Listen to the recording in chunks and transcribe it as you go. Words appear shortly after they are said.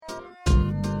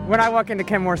when I walk into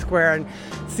Kenmore Square and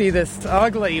see this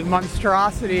ugly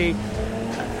monstrosity,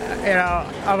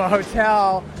 of a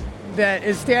hotel that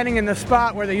is standing in the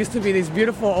spot where there used to be these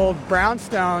beautiful old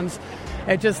brownstones,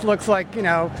 it just looks like,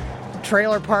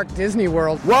 Trailer Park Disney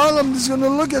World. Well, I'm just going to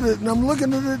look at it, and I'm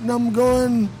looking at it, and I'm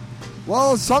going,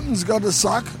 well, something's got to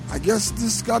suck. I guess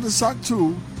this got to suck,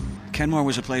 too. Kenmore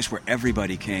was a place where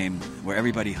everybody came, where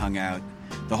everybody hung out.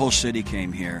 The whole city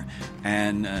came here,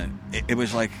 and it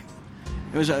was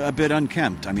a bit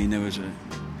unkempt. I mean,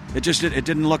 it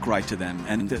didn't look right to them.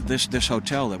 And this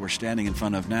hotel that we're standing in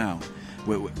front of now,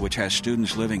 which has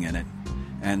students living in it,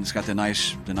 and it's got the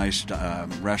nice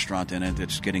restaurant in it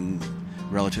that's getting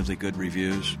relatively good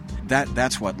reviews.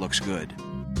 That's what looks good.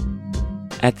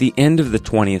 At the end of the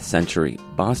 20th century,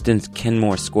 Boston's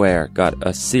Kenmore Square got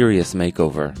a serious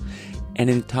makeover. An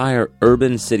entire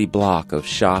urban city block of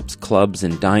shops, clubs,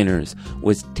 and diners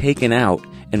was taken out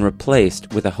and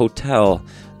replaced with a hotel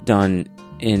done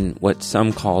in what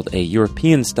some called a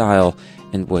European style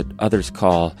and what others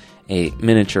call a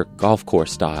miniature golf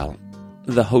course style.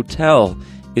 The hotel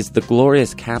is the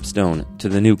glorious capstone to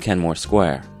the new Kenmore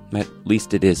Square. At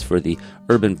least it is for the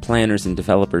urban planners and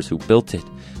developers who built it.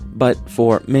 But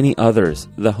for many others,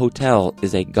 the hotel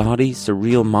is a gaudy,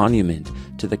 surreal monument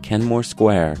to the Kenmore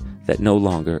Square that no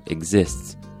longer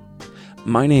exists.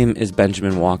 My name is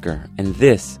Benjamin Walker, and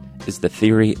this is The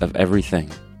Theory of Everything.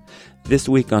 This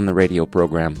week on the radio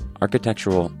program,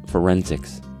 Architectural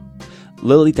Forensics.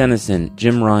 Lily Dennison,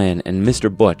 Jim Ryan, and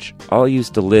Mr. Butch all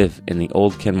used to live in the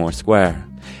old Kenmore Square.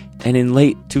 And in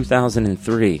late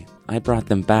 2003, I brought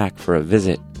them back for a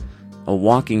visit, a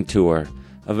walking tour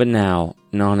of a now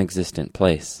non-existent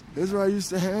place. Here's where I used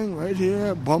to hang, right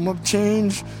here, bum up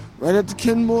change, right at the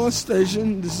Kenmore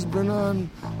station. This has been on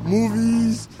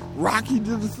movies. Rocky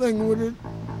did a thing with it.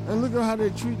 And look at how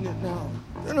they're treating it now.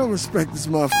 They don't respect this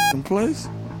motherfucking place.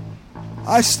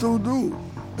 I still do.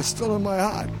 It's still in my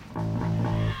heart.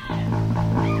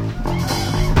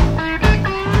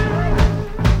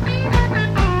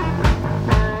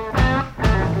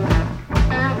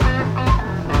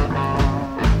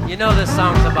 You know this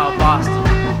song's about Boston.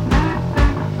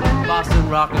 Boston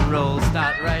rock and roll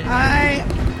start right here. I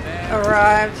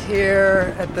arrived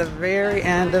here at the very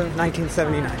end of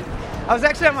 1979. I was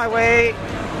actually on my way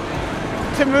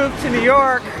to move to New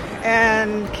York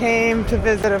and came to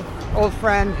visit an old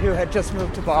friend who had just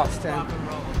moved to Boston.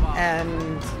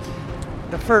 And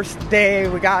the first day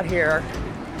we got here,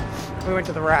 we went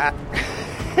to the Rat.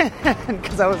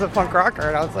 Because I was a punk rocker,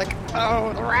 and I was like,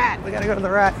 oh, the Rat, we gotta go to the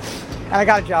Rat. And I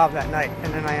got a job that night,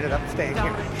 and then I ended up staying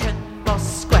here.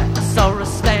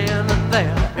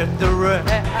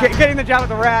 Getting the job at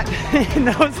the Rat in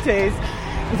those days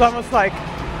was almost like,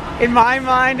 in my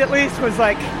mind at least, was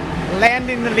like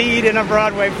landing the lead in a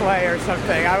Broadway play or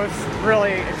something. I was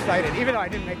really excited, even though I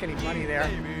didn't make any money there.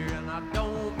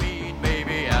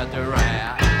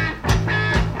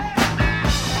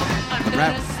 The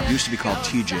Rat used to be called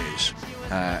TJ's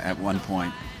at one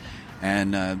point.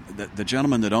 And the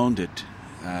gentleman that owned it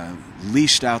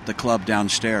leased out the club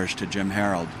downstairs to Jim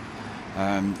Harold,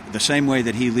 the same way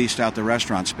that he leased out the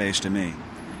restaurant space to me.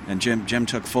 And Jim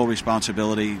took full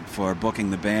responsibility for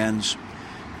booking the bands,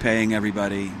 paying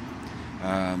everybody,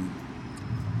 and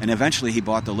eventually he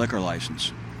bought the liquor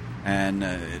license. And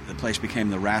the place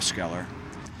became the Raskeller,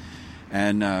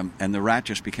 and the Rat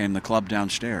just became the club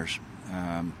downstairs.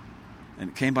 And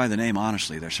it came by the name,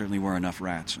 honestly. There certainly were enough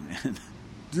rats.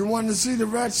 Do you want to see the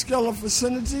Raskeller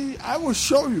vicinity? I will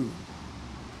show you.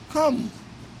 Come.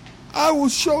 I will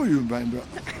show you, baby.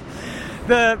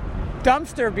 The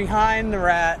dumpster behind the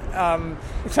Rat,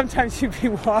 sometimes you'd be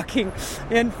walking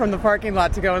in from the parking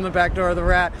lot to go in the back door of the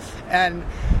Rat, and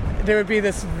there would be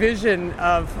this vision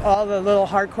of all the little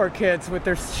hardcore kids with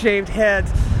their shaved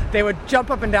heads. They would jump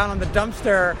up and down on the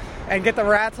dumpster and get the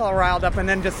rats all riled up and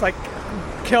then just like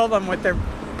kill them with their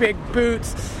big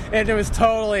boots. And it was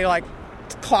totally like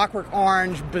Clockwork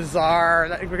Orange,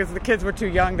 bizarre, because the kids were too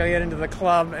young to get into the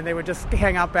club, and they would just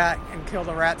hang out back and kill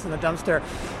the rats in the dumpster.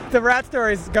 The Rat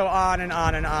stories go on and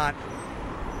on and on.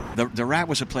 The Rat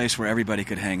was a place where everybody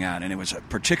could hang out, and it was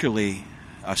particularly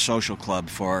a social club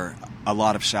for a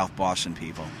lot of South Boston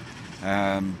people.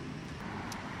 I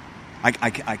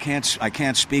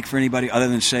can't speak for anybody other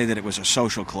than say that it was a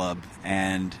social club,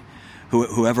 and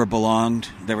whoever belonged,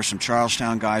 there were some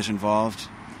Charlestown guys involved.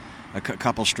 A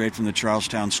couple straight from the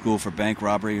Charlestown School for Bank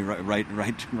Robbery,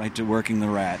 right to working the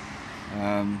Rat.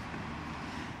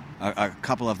 A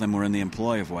couple of them were in the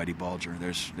employ of Whitey Bulger.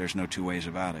 There's no two ways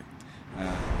about it.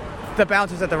 The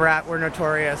bouncers at the Rat were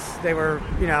notorious. They were,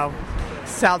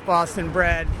 South Boston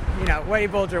bred.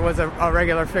 Whitey Bulger was a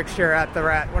regular fixture at the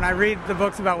Rat. When I read the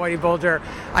books about Whitey Bulger,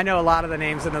 I know a lot of the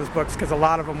names in those books because a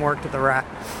lot of them worked at the Rat.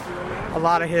 A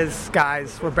lot of his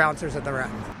guys were bouncers at the Rat.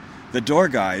 The door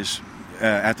guys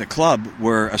at the club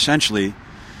were essentially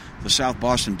the South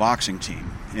Boston boxing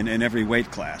team in every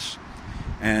weight class.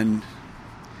 And,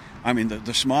 I mean,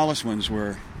 the smallest ones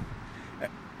were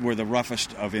the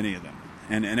roughest of any of them.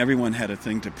 And everyone had a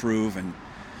thing to prove. And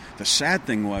the sad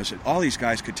thing was that all these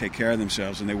guys could take care of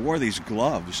themselves, and they wore these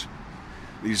gloves,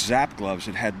 these Zap gloves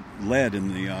that had lead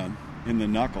in the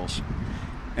knuckles.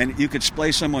 And you could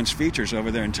splay someone's features over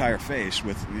their entire face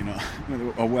with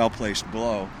a well-placed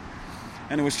blow.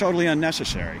 And it was totally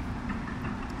unnecessary.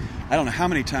 I don't know how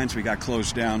many times we got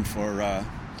closed down for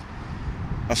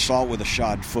assault with a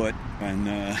shod foot and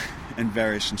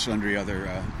various and sundry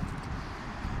other.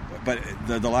 But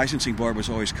the licensing board was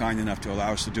always kind enough to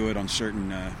allow us to do it on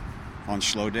certain on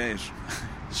slow days.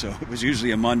 So it was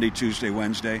usually a Monday, Tuesday,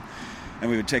 Wednesday, and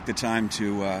we would take the time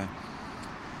to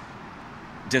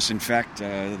disinfect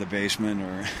the basement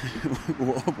or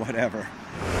whatever.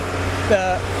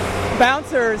 The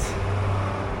bouncers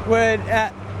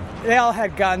they all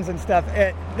had guns and stuff.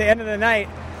 At the end of the night,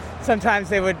 sometimes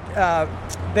they would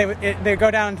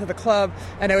go down to the club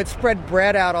and they would spread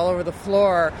bread out all over the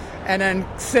floor and then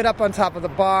sit up on top of the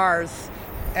bars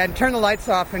and turn the lights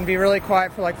off and be really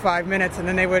quiet for like 5 minutes, and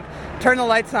then they would turn the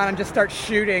lights on and just start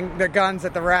shooting their guns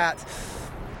at the rats.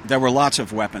 There were lots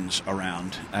of weapons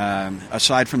around.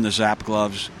 Aside from the Zap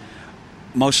gloves,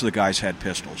 most of the guys had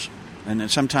pistols. And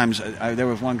sometimes there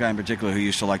was one guy in particular who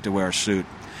used to like to wear a suit.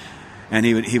 And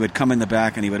he would come in the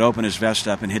back and he would open his vest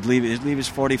up and he'd leave his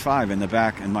 .45 in the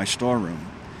back in my storeroom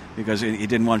because he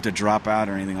didn't want it to drop out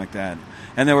or anything like that.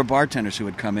 And there were bartenders who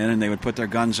would come in and they would put their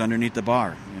guns underneath the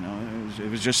bar. It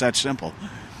was just that simple.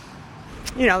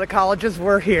 The colleges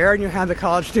were here, and you had the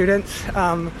college students,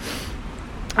 and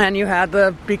you had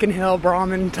the Beacon Hill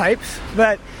Brahmin types.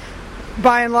 But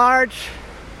by and large,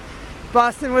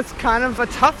 Boston was kind of a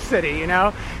tough city,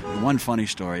 One funny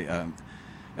story.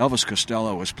 Elvis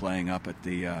Costello was playing up at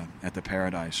the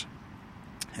Paradise,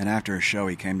 and after a show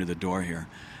he came to the door here,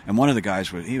 and one of the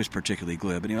guys was particularly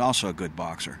glib, and he was also a good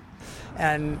boxer.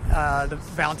 And the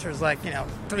bouncer's like,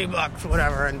 $3 or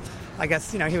whatever, and I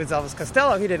guess, he was Elvis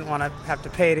Costello. He didn't want to have to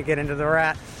pay to get into the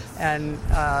Rat, and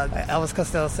Elvis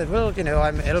Costello said, well,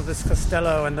 I'm Elvis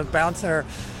Costello, and the bouncer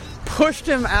pushed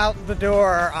him out the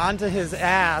door onto his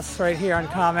ass right here on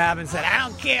Comm Ave and said, I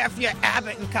don't care if you're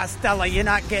Abbott and Costello, you're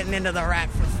not getting into the Rat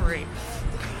for free.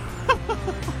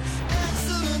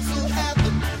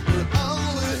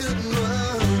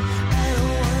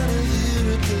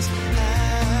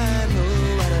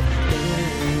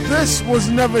 This was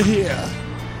never here.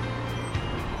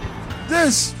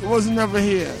 This was never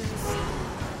here.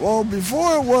 Well,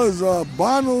 before it was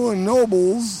Barnwell and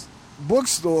Noble's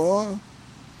bookstore,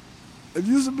 it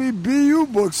used to be BU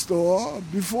bookstore.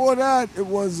 Before that, it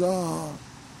was,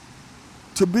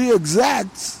 to be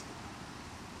exact,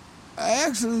 I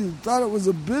actually thought it was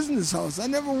a business house. I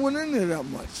never went in there that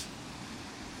much.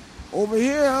 Over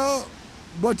here,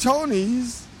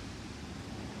 Bertoni's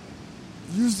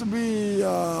used to be,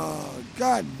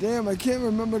 God damn, I can't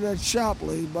remember that shop,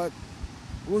 Lee, but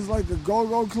it was like a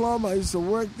go-go club. I used to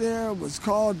work there. It was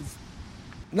called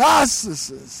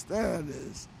Narcissus. There it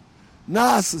is.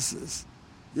 Narcissus.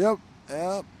 Yep.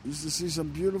 Used to see some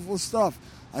beautiful stuff.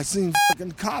 I seen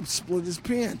fucking cops split his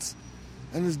pants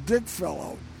and his dick fell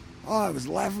out. Oh, I was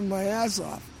laughing my ass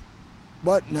off.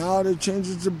 But now they changed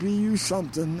it to BU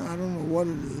something. I don't know what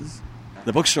it is.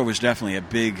 The bookstore was definitely a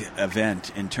big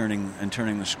event in turning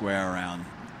the square around.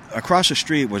 Across the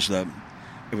street was the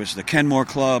Kenmore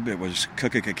Club, it was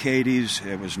Katie's,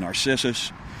 it was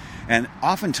Narcissus, and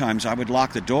oftentimes I would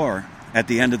lock the door at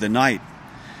the end of the night,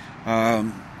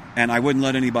 and I wouldn't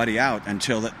let anybody out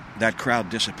until that crowd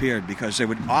disappeared, because there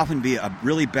would often be a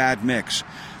really bad mix.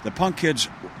 The punk kids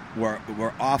were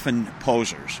often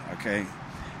posers, okay,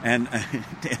 and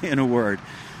in a word,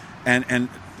 and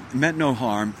meant no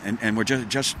harm, and were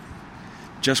just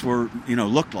were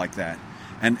looked like that,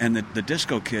 and the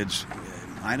disco kids,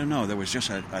 I don't know, there was just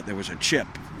there was a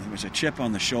chip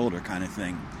on the shoulder kind of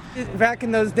thing. Back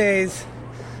in those days,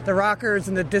 the rockers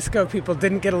and the disco people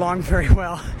didn't get along very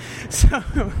well. So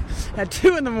at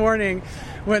 2 a.m,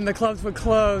 when the clubs would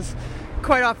close,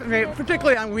 quite often,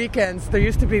 particularly on weekends, there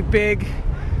used to be big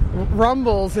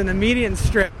rumbles in the median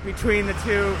strip between the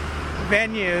two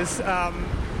venues.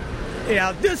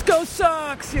 Disco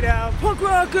sucks, punk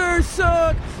rockers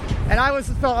suck. And I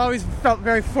always felt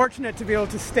very fortunate to be able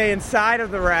to stay inside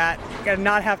of the Rat and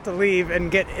not have to leave and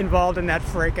get involved in that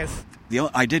fracas.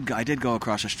 I did go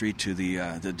across the street to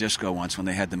the disco once when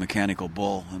they had the mechanical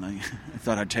bull, and I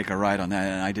thought I'd take a ride on that,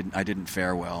 and I didn't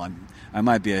fare well. I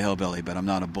might be a hillbilly, but I'm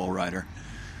not a bull rider.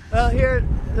 Well, here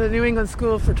at the New England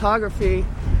School of Photography,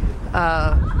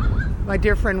 my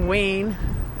dear friend Wayne,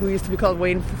 who used to be called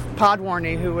Wayne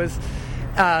Podwarney, who was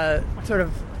sort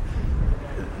of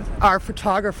our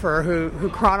photographer who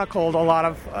chronicled a lot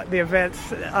of the events.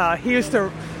 He used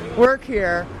to work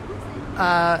here.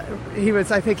 He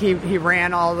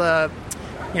ran all the,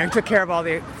 took care of all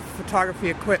the photography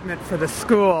equipment for the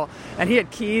school, and he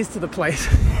had keys to the place.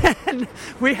 And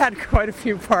we had quite a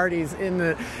few parties in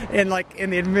the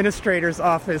administrator's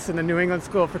office in the New England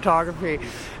School of Photography.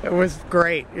 It was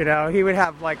great, He would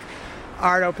have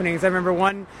art openings. I remember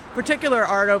one particular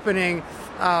art opening.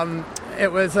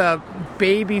 It was a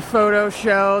baby photo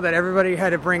show that everybody had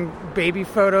to bring baby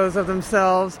photos of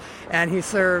themselves, and he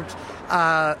served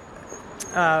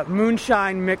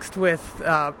moonshine mixed with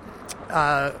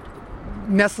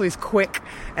Nestle's Quick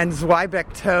and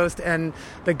Zweibeck toast, and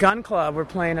the Gun Club were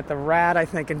playing at the Rad, I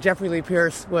think, and Jeffrey Lee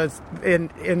Pierce was in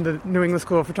the New England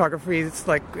School of Photography's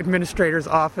administrator's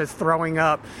office throwing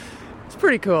up. It's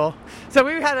pretty cool. So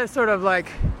we had a sort of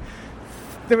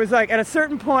there was at a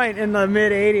certain point in the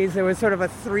mid 80s, there was sort of a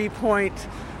 3-point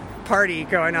party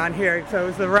going on here. So it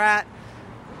was the Rat,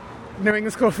 New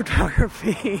England School of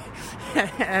Photography,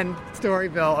 and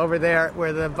Storyville over there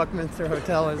where the Buckminster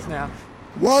Hotel is now.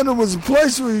 Well, it was a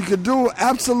place where you could do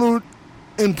absolute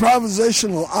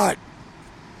improvisational art.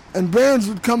 And bands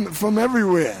would come from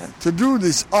everywhere to do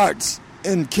these arts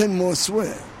in Kenmore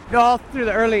Square. All through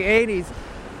the early 80s,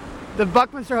 the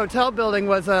Buckminster Hotel building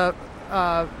was a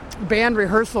band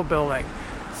rehearsal building.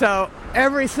 So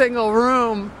every single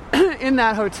room in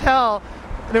that hotel,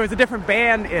 there was a different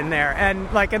band in there. And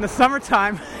in the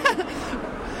summertime,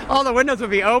 all the windows would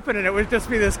be open and it would just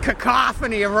be this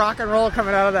cacophony of rock and roll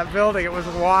coming out of that building. It was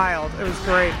wild. It was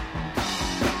great.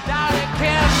 Down at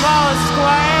Kenmore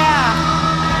Square,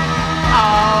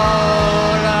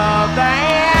 all the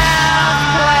bands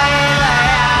play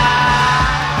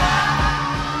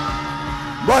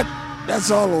there. But that's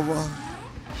all over.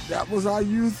 That was our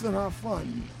youth and our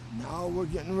fun. Now we're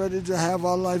getting ready to have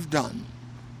our life done.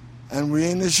 And we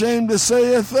ain't ashamed to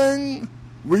say a thing.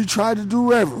 We try to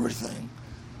do everything.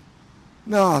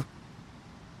 Now,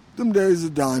 them days are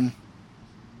done.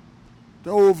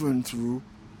 They're over and through.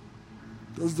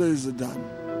 Those days are done.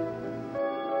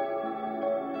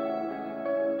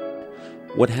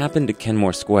 What happened to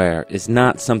Kenmore Square is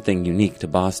not something unique to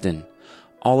Boston.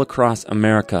 All across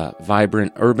America,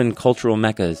 vibrant urban cultural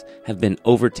meccas have been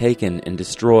overtaken and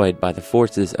destroyed by the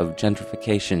forces of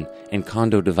gentrification and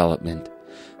condo development.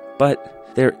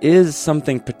 But there is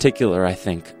something particular, I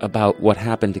think, about what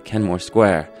happened to Kenmore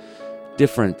Square.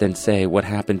 Different than, say, what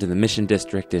happened to the Mission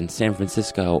District in San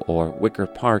Francisco or Wicker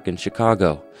Park in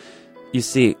Chicago. You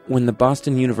see, when the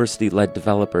Boston University-led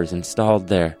developers installed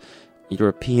their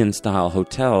European-style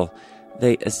hotel,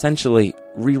 they essentially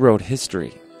rewrote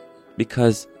history.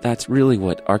 Because that's really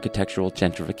what architectural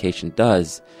gentrification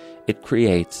does. It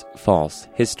creates false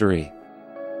history.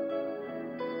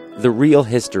 The real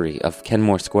history of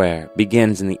Kenmore Square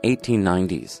begins in the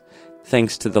 1890s,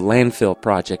 thanks to the landfill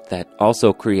project that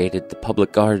also created the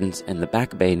public gardens and the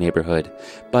Back Bay neighborhood.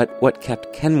 But what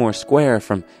kept Kenmore Square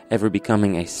from ever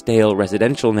becoming a stale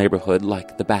residential neighborhood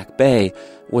like the Back Bay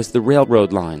was the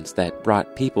railroad lines that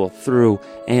brought people through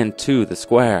and to the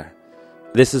square.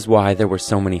 This is why there were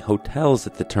so many hotels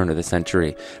at the turn of the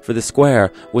century, for the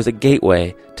square was a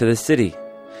gateway to the city.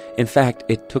 In fact,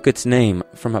 it took its name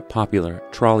from a popular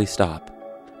trolley stop.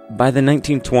 By the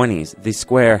 1920s, the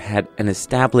square had an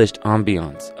established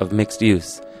ambiance of mixed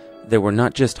use. There were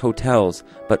not just hotels,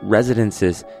 but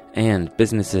residences and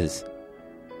businesses.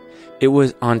 It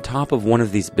was on top of one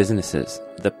of these businesses,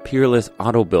 the Peerless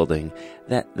Auto Building,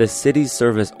 that the Cities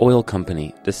Service Oil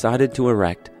Company decided to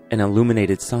erect an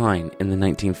illuminated sign in the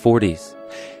 1940s.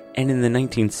 And in the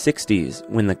 1960s,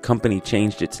 when the company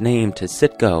changed its name to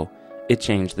Citgo, it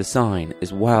changed the sign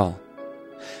as well.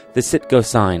 The Citgo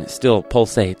sign still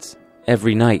pulsates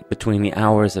every night between the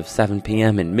hours of 7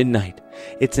 p.m. and midnight.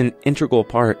 It's an integral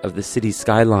part of the city's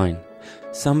skyline.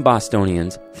 Some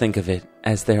Bostonians think of it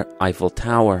as their Eiffel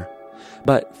Tower.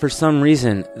 But for some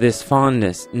reason, this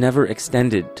fondness never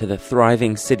extended to the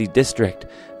thriving city district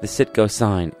the Citgo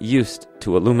sign used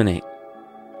to illuminate.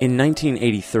 In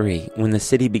 1983, when the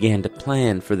city began to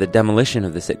plan for the demolition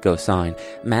of the Citgo sign,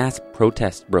 mass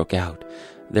protests broke out.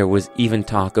 There was even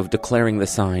talk of declaring the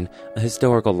sign a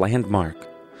historical landmark.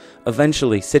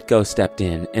 Eventually, Citgo stepped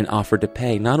in and offered to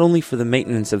pay not only for the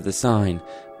maintenance of the sign,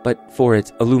 but for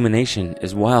its illumination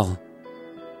as well.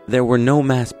 There were no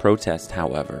mass protests,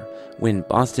 however, when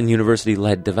Boston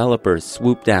University-led developers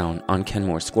swooped down on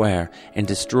Kenmore Square and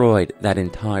destroyed that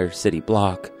entire city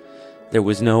block. There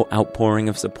was no outpouring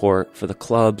of support for the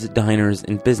clubs, diners,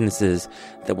 and businesses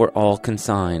that were all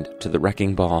consigned to the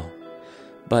wrecking ball.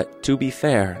 But to be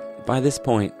fair, by this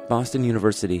point, Boston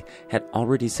University had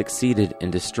already succeeded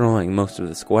in destroying most of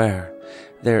the square.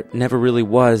 There never really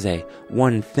was a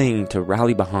one thing to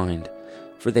rally behind,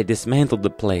 for they dismantled the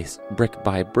place brick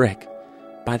by brick.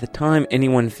 By the time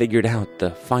anyone figured out the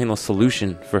final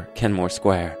solution for Kenmore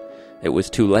Square, it was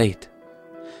too late.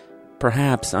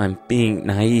 Perhaps I'm being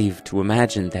naive to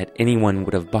imagine that anyone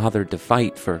would have bothered to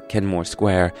fight for Kenmore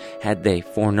Square had they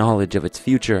foreknowledge of its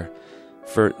future,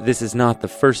 for this is not the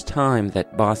first time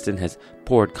that Boston has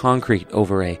poured concrete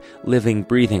over a living,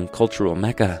 breathing cultural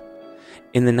mecca.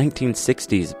 In the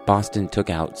 1960s, Boston took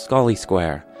out Scollay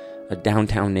Square, a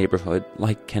downtown neighborhood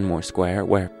like Kenmore Square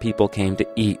where people came to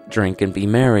eat, drink, and be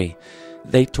merry.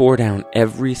 They tore down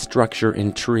every structure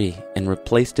and tree and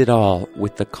replaced it all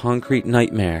with the concrete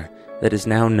nightmare that is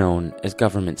now known as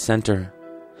Government Center.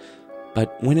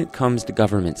 But when it comes to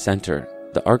Government Center,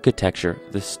 the architecture,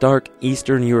 the stark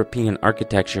Eastern European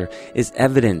architecture, is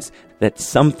evidence that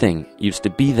something used to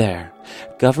be there.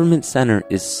 Government Center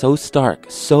is so stark,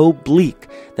 so bleak,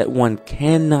 that one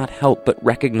cannot help but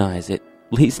recognize it,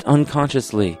 least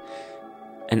unconsciously,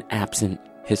 an absent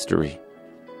history.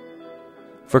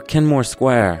 For Kenmore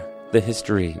Square, the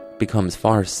history becomes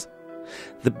farce.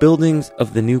 The buildings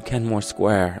of the new Kenmore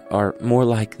Square are more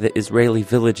like the Israeli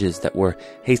villages that were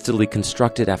hastily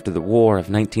constructed after the war of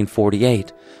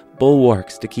 1948,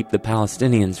 bulwarks to keep the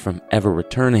Palestinians from ever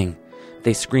returning.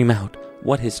 They scream out,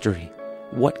 what history?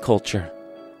 What culture?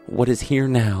 What is here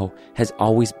now has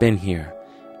always been here,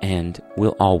 and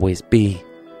will always be.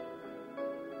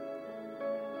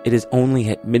 It is only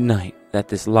at midnight that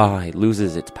this lie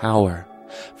loses its power,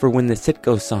 for when the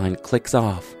Citgo sign clicks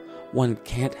off, one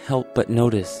can't help but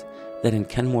notice that in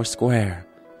Kenmore Square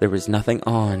there is nothing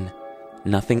on,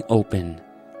 nothing open,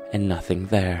 and nothing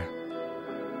there.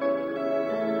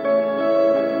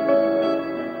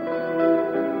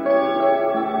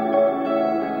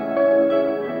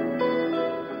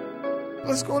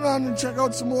 Let's go down and check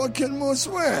out some more Kenmore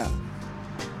Square.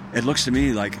 It looks to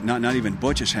me like not even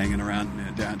Butch is hanging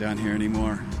around down here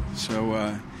anymore. So,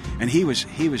 and he was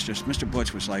just, Mr.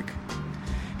 Butch was like,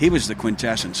 he was the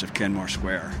quintessence of Kenmore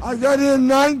Square. I got here in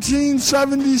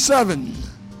 1977.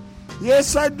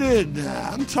 Yes, I did.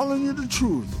 I'm telling you the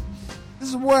truth. This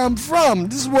is where I'm from.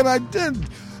 This is what I did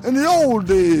in the old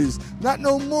days. Not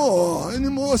no more. Any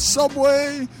more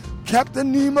Subway,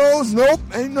 Captain Nemo's? Nope,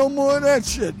 ain't no more of that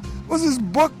shit. What's this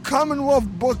book, Commonwealth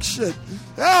book shit?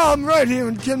 Yeah, I'm right here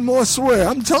in Kenmore Square.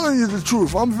 I'm telling you the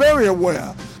truth. I'm very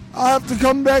aware. I have to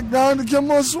come back down to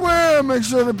Kenmore Square and make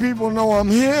sure the people know I'm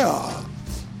here.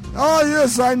 Oh,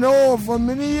 yes, I know for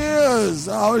many years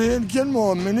out here in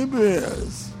Kenmore, many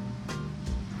beers.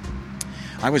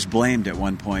 I was blamed at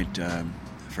one point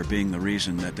for being the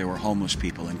reason that there were homeless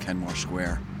people in Kenmore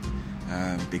Square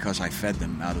because I fed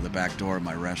them out of the back door of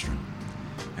my restaurant.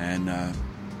 And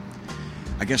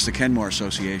I guess the Kenmore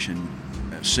Association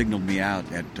signaled me out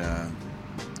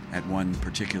at one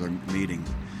particular meeting,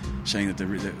 saying that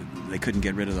they couldn't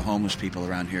get rid of the homeless people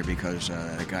around here because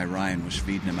that guy Ryan was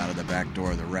feeding them out of the back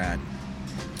door of the Rat.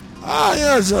 Ah,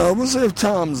 yes, we'll see if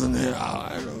Tom's in here. All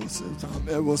right, we'll see if Tom.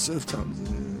 Yeah, we'll see if Tom's in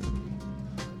here.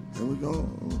 Here we go.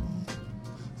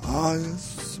 Ah,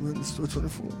 yes, we're in the store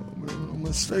 24. No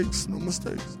mistakes, no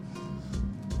mistakes.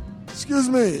 Excuse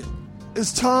me,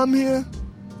 is Tom here?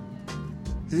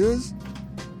 He is?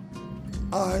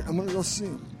 All right, I'm going to go see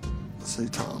him. Let's say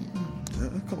Tom. Yeah,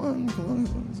 come on.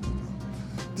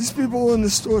 These people in the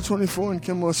store 24 in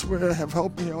Kenmore Square have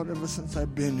helped me out ever since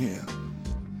I've been here.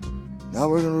 Now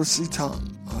we're going to see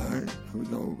Tom. All right, here we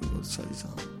go. We're going to say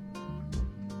Tom.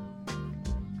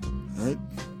 All right.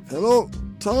 Hello,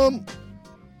 Tom.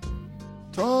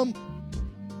 Tom.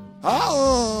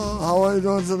 How are you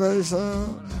doing today, sir?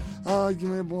 Give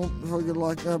me a bump before I get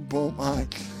like that bump. All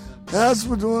right. As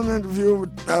we're doing an interview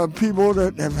with people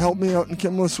that have helped me out in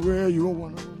Kenmore Square, you are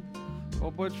one of them. Oh,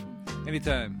 Butch,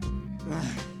 anytime.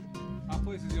 Our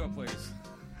place is your place.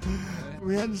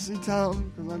 We had to see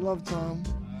Tom because I love Tom.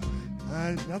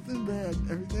 Nothing bad.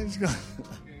 Everything's good.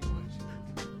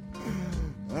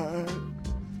 Had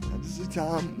to see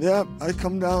Tom. Yep, I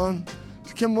come down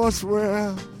to Kenmore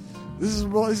Square. This is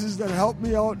places that help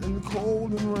me out in the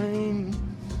cold and rain.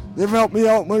 They've helped me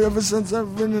out ever since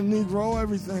I've been a Negro,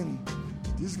 everything.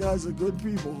 These guys are good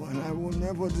people, and I will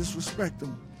never disrespect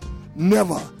them.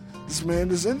 Never. This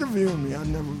man is interviewing me. I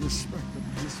never respect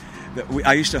him.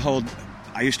 I used to hold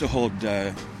I used to hold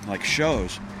like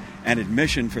shows, and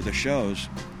admission for the shows,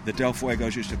 the Del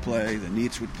Fuegos used to play, the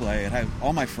Neats would play, and I had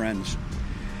all my friends.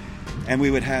 And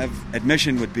we would have,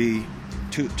 admission would be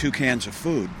two cans of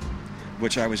food,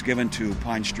 which I was given to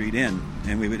Pine Street Inn,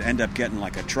 and we would end up getting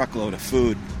like a truckload of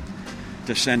food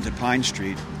to send to Pine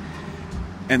Street.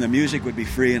 And the music would be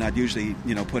free, and I'd usually,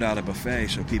 put out a buffet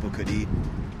so people could eat.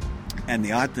 And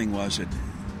the odd thing was that,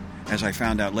 as I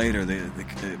found out later,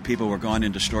 the people were going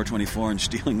into Store 24 and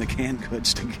stealing the canned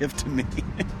goods to give to me.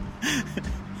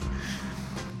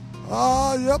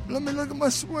 Yep, let me look at my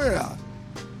square. I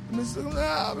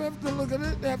have to look at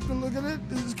it.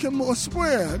 This is Kenmore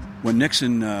Square. When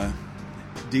Nixon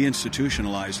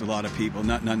deinstitutionalized a lot of people,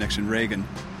 not Nixon, Reagan,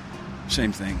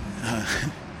 same thing.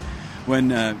 When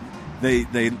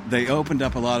they opened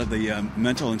up a lot of the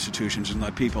mental institutions and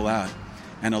let people out,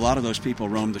 and a lot of those people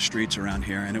roamed the streets around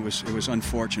here, and it was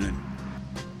unfortunate.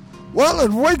 Well,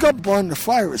 I'd wake up on the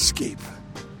fire escape.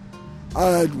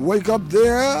 I'd wake up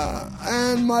there,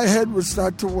 and my head would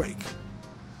start to wake.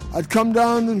 I'd come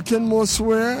down in Kenmore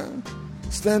Square,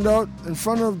 stand out in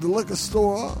front of the liquor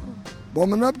store,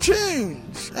 bumming up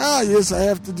change. Yes, I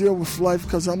have to deal with life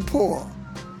because I'm poor.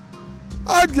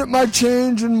 I'd get my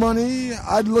change and money.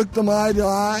 I'd look them eye to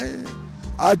eye.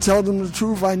 I'd tell them the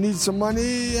truth, I need some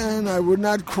money, and I would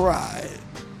not cry.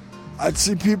 I'd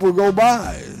see people go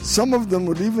by. Some of them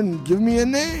would even give me a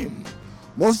name.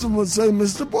 Most of them would say,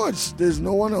 Mr. Butch, there's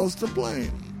no one else to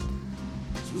blame.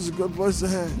 This was a good place to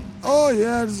hang. Oh,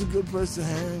 yeah, this is a good place to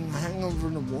hang. Hang over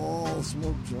in the wall,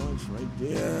 smoke joints right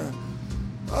there.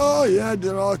 Oh, yeah, I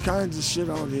did all kinds of shit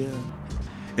out here.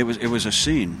 It was a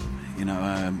scene,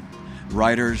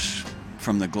 writers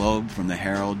from the Globe, from the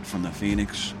Herald, from the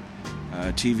Phoenix,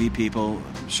 TV people,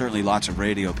 certainly lots of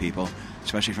radio people,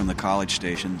 especially from the college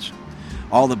stations.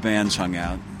 All the bands hung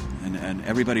out, and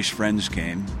everybody's friends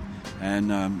came,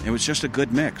 and it was just a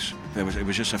good mix. It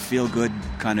was just a feel-good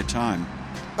kind of time.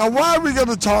 Now, why are we going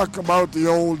to talk about the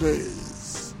old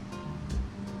days?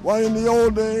 Why, in the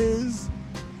old days,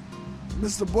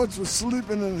 Mr. Butch was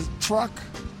sleeping in his truck.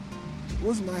 It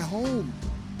was my home.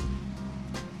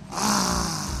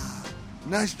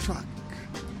 Nice truck.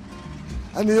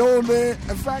 And the old day,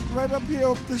 in fact, right up here,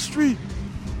 up the street,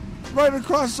 right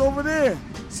across over there,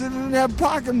 see, they didn't have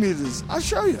parking meters. I'll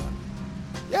show you.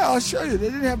 Yeah, I'll show you. They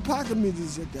didn't have parking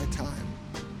meters at that time.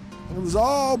 And it was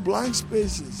all blank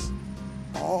spaces,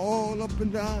 all up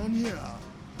and down here.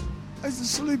 I used to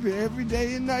sleep here every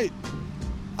day and night.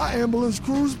 Our ambulance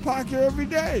crews park here every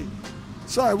day.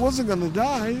 So I wasn't going to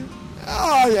die.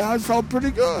 Oh, yeah, I felt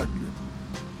pretty good.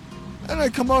 And I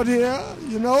come out here,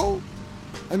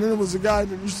 and then there was a guy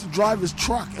that used to drive his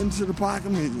truck into the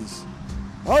parking meters.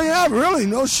 Oh, yeah, really?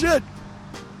 No shit.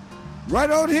 Right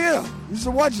out here. Used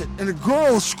to watch it. And a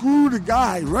girl screwed a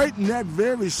guy right in that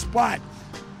very spot.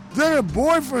 Then her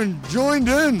boyfriend joined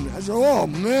in. I said, oh,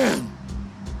 man.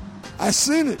 I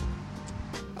seen it.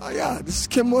 Oh, yeah, this is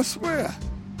Kenmore Square.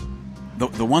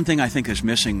 The one thing I think is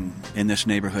missing in this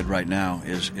neighborhood right now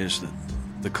is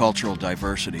the cultural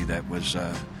diversity that was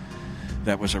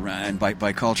around. And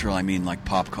by cultural, I mean like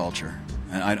pop culture.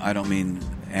 And I don't mean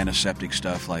antiseptic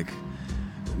stuff like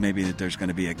maybe that there's going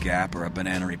to be a Gap or a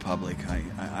Banana Republic.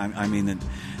 I mean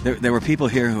that there were people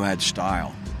here who had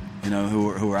style,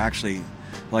 who were actually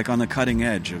like on the cutting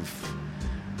edge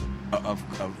of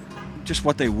just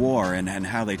what they wore and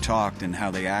how they talked and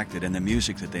how they acted and the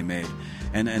music that they made.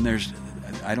 And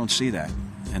I don't see that,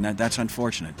 and that's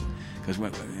unfortunate because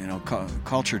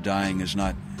culture dying is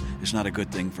not a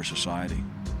good thing for society.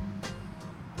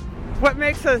 What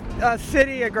makes a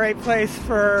city a great place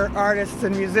for artists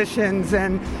and musicians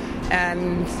and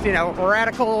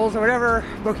radicals or whatever,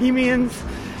 bohemians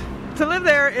to live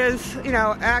there is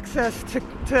access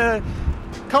to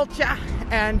culture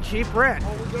and cheap rent.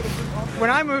 When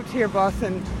I moved here,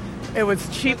 Boston, it was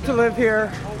cheap to live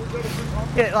here.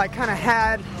 It kind of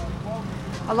had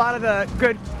a lot of the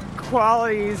good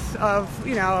qualities of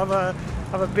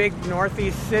a big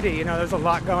northeast city. There's a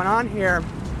lot going on here,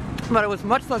 but it was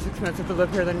much less expensive to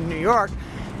live here than in New York.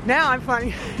 Now I'm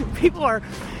finding people are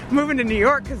moving to New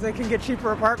York because they can get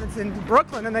cheaper apartments in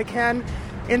Brooklyn than they can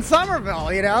in Somerville.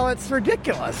 It's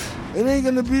ridiculous. It ain't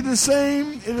going to be the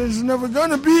same. It is never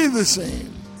going to be the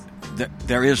same.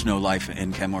 There is no life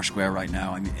in Kenmore Square right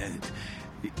now. I mean,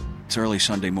 it's early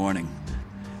Sunday morning,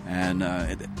 and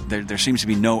there seems to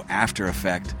be no after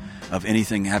effect of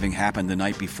anything having happened the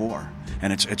night before.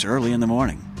 And it's early in the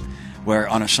morning, where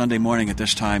on a Sunday morning at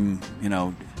this time,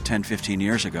 10, 15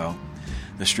 years ago,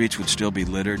 the streets would still be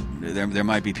littered. There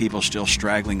might be people still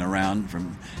straggling around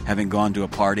from having gone to a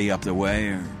party up the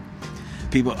way.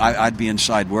 people. I'd be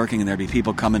inside working, and there'd be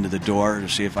people coming to the door to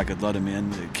see if I could let them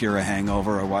in to cure a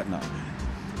hangover or whatnot.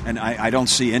 And I don't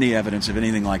see any evidence of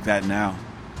anything like that now.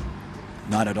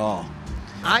 Not at all.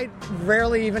 I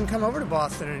rarely even come over to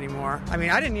Boston anymore. I mean,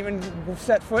 I didn't even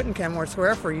set foot in Kenmore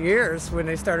Square for years when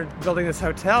they started building this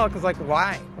hotel, because, like,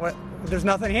 why? What? There's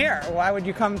nothing here. Why would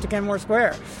you come to Kenmore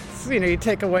Square? So, you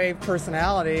take away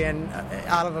personality and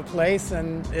out of a place,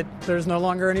 and there's no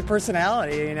longer any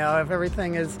personality. If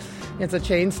everything it's a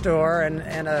chain store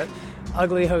and a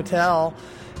ugly hotel,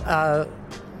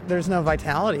 there's no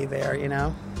vitality there.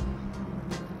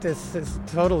 This has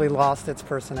totally lost its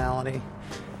personality.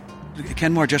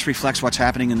 Kenmore just reflects what's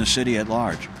happening in the city at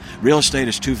large. Real estate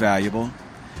is too valuable,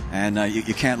 and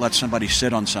you can't let somebody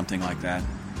sit on something like that.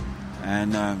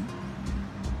 And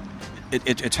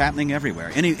it's happening everywhere.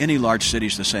 Any large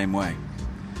city's the same way.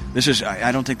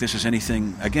 I don't think this is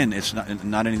anything. Again, it's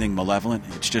not anything malevolent.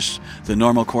 It's just the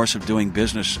normal course of doing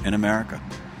business in America.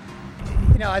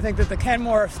 I think that the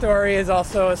Kenmore story is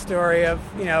also a story of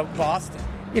Boston.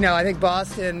 I think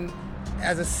Boston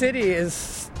as a city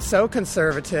is so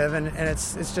conservative, and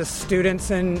it's just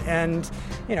students and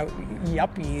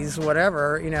yuppies,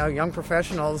 whatever, young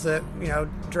professionals that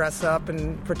dress up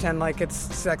and pretend like it's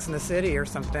Sex and the City or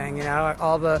something.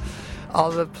 All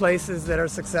the places that are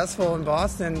successful in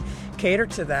Boston cater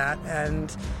to that,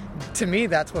 and to me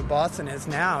that's what Boston is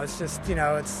now. It's just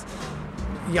it's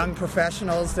young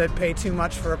professionals that pay too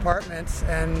much for apartments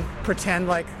and pretend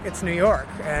like it's New York,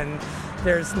 and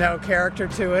there's no character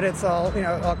to it. It's all,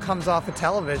 all comes off of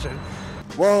television.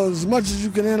 Well, as much as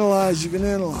you can analyze, you can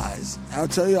analyze. I'll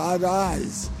tell you our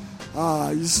eyes.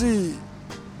 You see,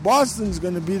 Boston's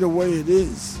going to be the way it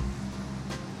is.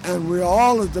 And we're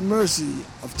all at the mercy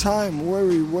of time,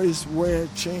 worry, waste, wear,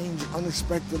 change,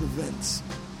 unexpected events.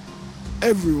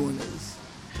 Everyone is.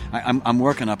 I'm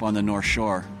working up on the North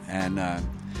Shore, and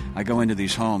I go into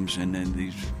these homes and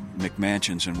these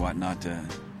McMansions and whatnot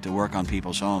to work on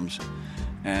people's homes.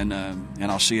 And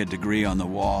I'll see a degree on the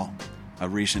wall, a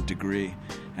recent degree,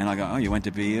 and I'll go, "Oh, you went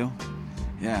to BU?"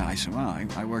 "Yeah." I said, "Well,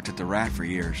 I worked at the Rat for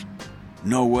years."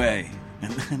 "No way."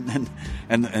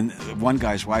 And one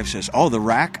guy's wife says, "Oh, the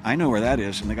Rack? I know where that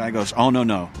is." And the guy goes, "Oh,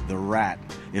 no, the Rat.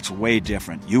 It's way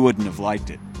different. You wouldn't have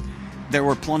liked it." There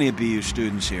were plenty of BU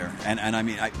students here, and I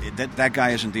mean, that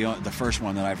guy isn't the first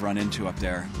one that I've run into up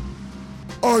there.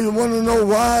 Oh, you want to know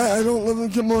why I don't live in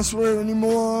Kenmore Square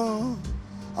anymore?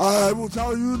 I will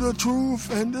tell you the truth,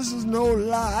 and this is no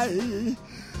lie.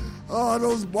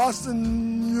 Those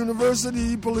Boston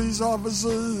University police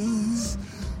officers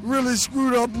really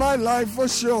screwed up my life for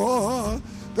sure.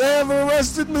 They have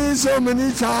arrested me so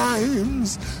many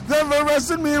times. They've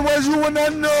arrested me in ways you would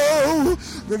not know.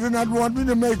 They did not want me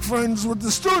to make friends with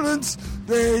the students.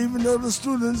 Even though the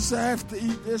students have to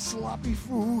eat their sloppy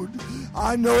food.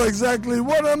 I know exactly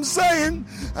what I'm saying,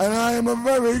 and I am a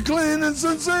very clean and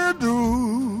sincere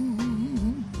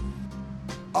dude.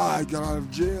 I got out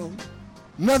of jail.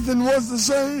 Nothing was the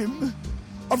same.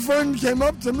 A friend came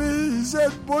up to me, he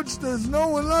said, "Butch, there's no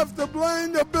one left to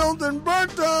blame. The building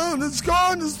burnt down, it's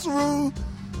gone, it's through.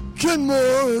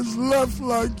 Kenmore is left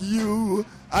like you,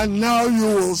 and now you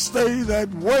will stay that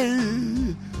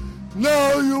way.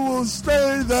 Now you will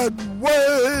stay that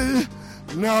way.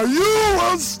 Now you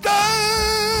will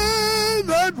stay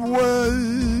that way."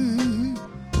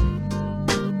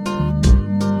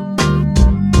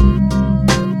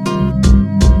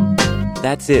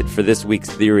 That's it for this week's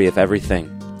Theory of Everything.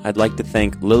 I'd like to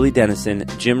thank Lily Dennison,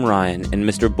 Jim Ryan, and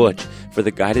Mr. Butch for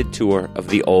the guided tour of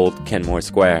the old Kenmore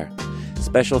Square.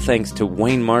 Special thanks to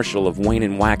Wayne Marshall of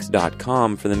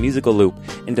WayneandWax.com for the musical loop,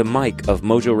 and to Mike of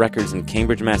Mojo Records in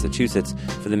Cambridge, Massachusetts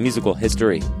for the musical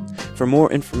history. For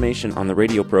more information on the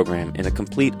radio program and a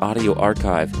complete audio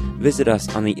archive, visit us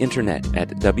on the internet at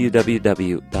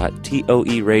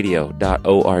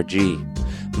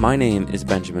www.toeradio.org. My name is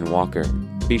Benjamin Walker.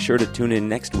 Be sure to tune in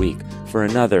next week for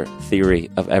another Theory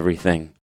of Everything.